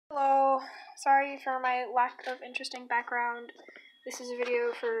Sorry for my lack of interesting background. This is a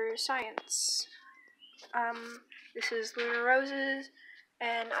video for science. This is Lunar Roses,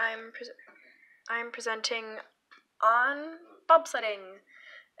 and I'm presenting on bobsledding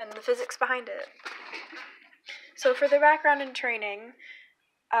and the physics behind it. So for the background and training,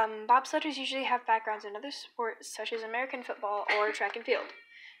 bobsledders usually have backgrounds in other sports such as American football or track and field.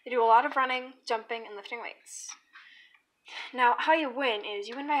 They do a lot of running, jumping, and lifting weights. Now, how you win is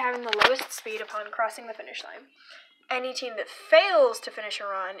you win by having the lowest speed upon crossing the finish line. Any team that fails to finish a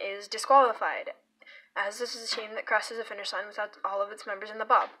run is disqualified, as this is a team that crosses the finish line without all of its members in the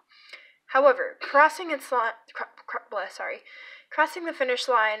bob. However, crossing the finish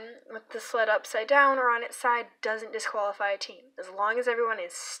line with the sled upside down or on its side doesn't disqualify a team, as long as everyone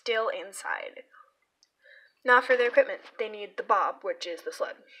is still inside. Now for their equipment, they need the bob, which is the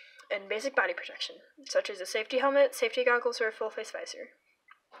sled, and basic body protection, such as a safety helmet, safety goggles, or a full-face visor.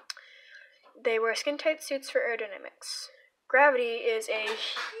 They wear skin-tight suits for aerodynamics. Gravity is a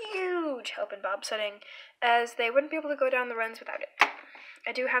huge help in bobsledding, as they wouldn't be able to go down the runs without it.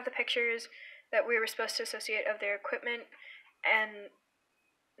 I do have the pictures that we were supposed to associate of their equipment,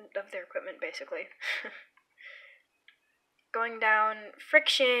 basically. Going down,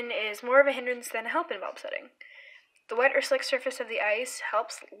 friction is more of a hindrance than a help in bobsledding. The wet or slick surface of the ice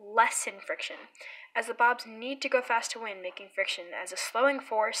helps lessen friction, as the bobs need to go fast to win, making friction as a slowing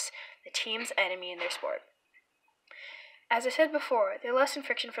force the team's enemy in their sport. As I said before, they lessen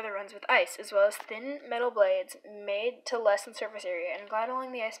friction for the runs with ice, as well as thin metal blades made to lessen surface area and glide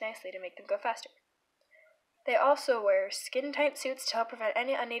along the ice nicely to make them go faster. They also wear skin-tight suits to help prevent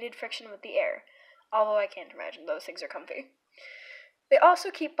any unneeded friction with the air, although I can't imagine those things are comfy. They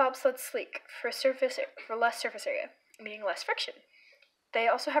also keep bobsleds sleek for less surface area, meaning less friction. They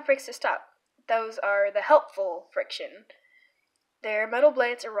also have brakes to stop. Those are the helpful friction. They're metal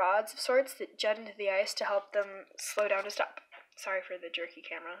blades or rods of sorts that jut into the ice to help them slow down to stop. Sorry for the jerky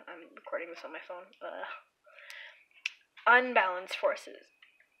camera. I'm recording this on my phone. Unbalanced forces.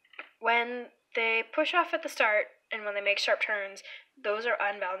 When they push off at the start and when they make sharp turns, those are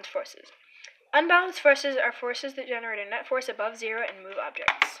unbalanced forces. Unbalanced forces are forces that generate a net force above zero and move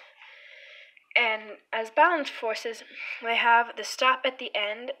objects. And as balanced forces, they have the stop at the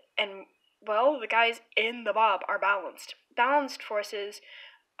end, and, well, the guys in the bob are balanced. Balanced forces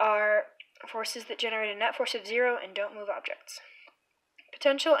are forces that generate a net force of zero and don't move objects.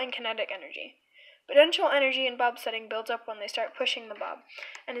 Potential and kinetic energy. Potential energy in bobsledding builds up when they start pushing the bob,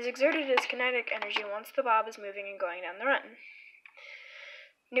 and is exerted as kinetic energy once the bob is moving and going down the run.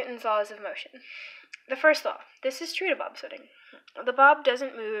 Newton's laws of motion. The first law. This is true to bobsledding. The bob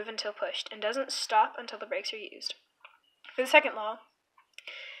doesn't move until pushed, and doesn't stop until the brakes are used. For the second law,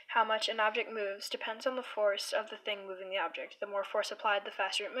 how much an object moves depends on the force of the thing moving the object. The more force applied, the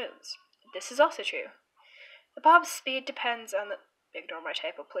faster it moves. This is also true. The bob's speed depends on the... Ignore my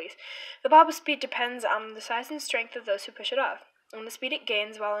typo, please. The bob's speed depends on the size and strength of those who push it off, and the speed it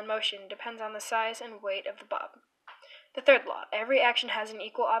gains while in motion depends on the size and weight of the bob. The third law. Every action has an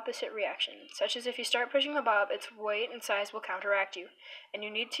equal opposite reaction, such as if you start pushing the bob, its weight and size will counteract you, and you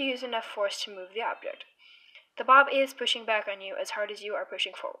need to use enough force to move the object. The bob is pushing back on you as hard as you are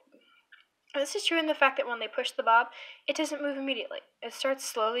pushing forward. This is true in the fact that when they push the bob, it doesn't move immediately. It starts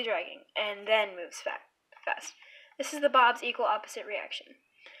slowly dragging, and then moves fast. This is the bob's equal opposite reaction.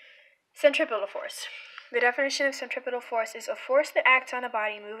 Centripetal force. The definition of centripetal force is a force that acts on a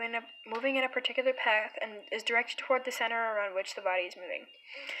body moving in a particular path and is directed toward the center around which the body is moving.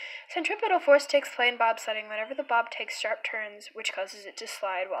 Centripetal force takes play in bobsledding whenever the bob takes sharp turns, which causes it to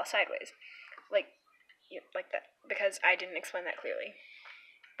slide while sideways. Like that, because I didn't explain that clearly.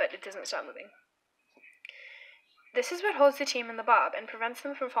 But it doesn't stop moving. This is what holds the team in the bob and prevents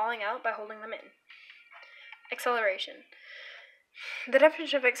them from falling out by holding them in. Acceleration. The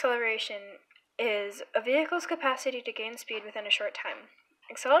definition of acceleration is a vehicle's capacity to gain speed within a short time.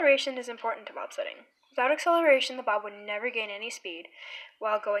 Acceleration is important to bobsledding. Without acceleration, the bob would never gain any speed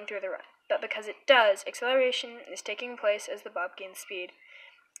while going through the run. But because it does, acceleration is taking place as the bob gains speed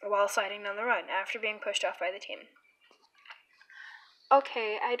while sliding down the run after being pushed off by the team.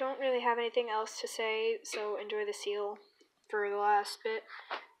 Okay, I don't really have anything else to say, so enjoy the seal for the last bit.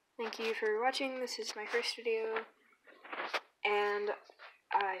 Thank you for watching. This is my first video, and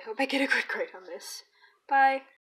I hope I get a good grade on this. Bye!